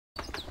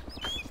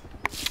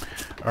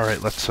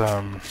Alright, let's,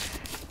 I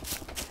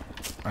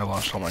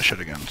lost all my shit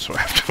again, so I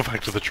have to go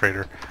back to the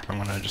trader. I'm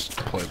gonna just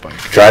play a bike.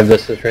 Drive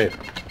this to the trader.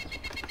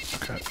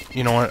 Okay.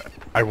 You know what?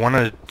 I want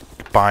to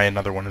buy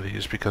another one of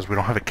these because we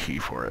don't have a key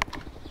for it.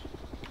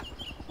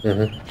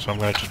 Mm-hmm. So I'm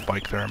gonna just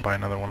bike there and buy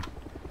another one.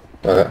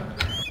 Okay.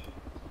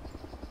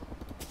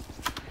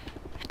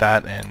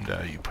 That and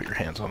you put your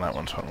hands on that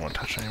one so I don't want to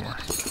touch it anymore.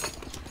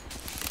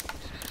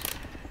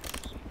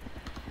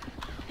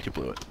 You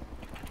blew it.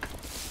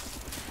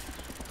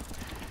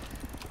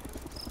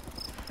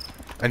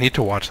 I need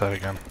to watch that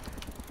again.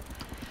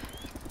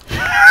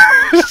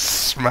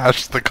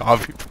 Smash the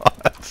coffee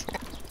pot.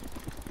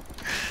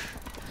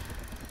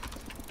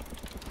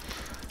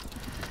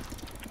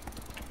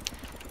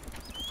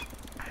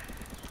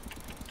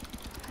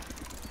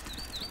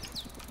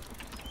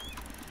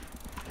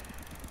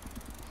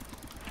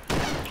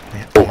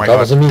 Oh my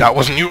god, that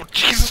wasn't you!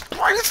 Jesus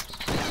Christ!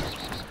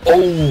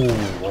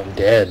 Oh, I'm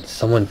dead.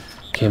 Someone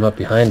came up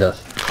behind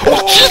us.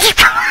 Oh, Jesus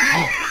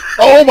Christ!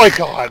 Oh my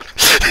god!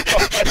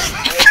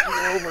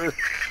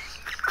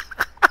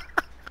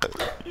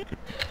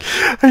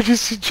 I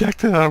just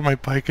ejected out of my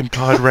bike and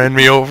Todd ran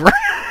me over.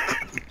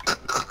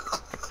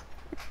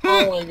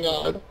 Oh my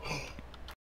god.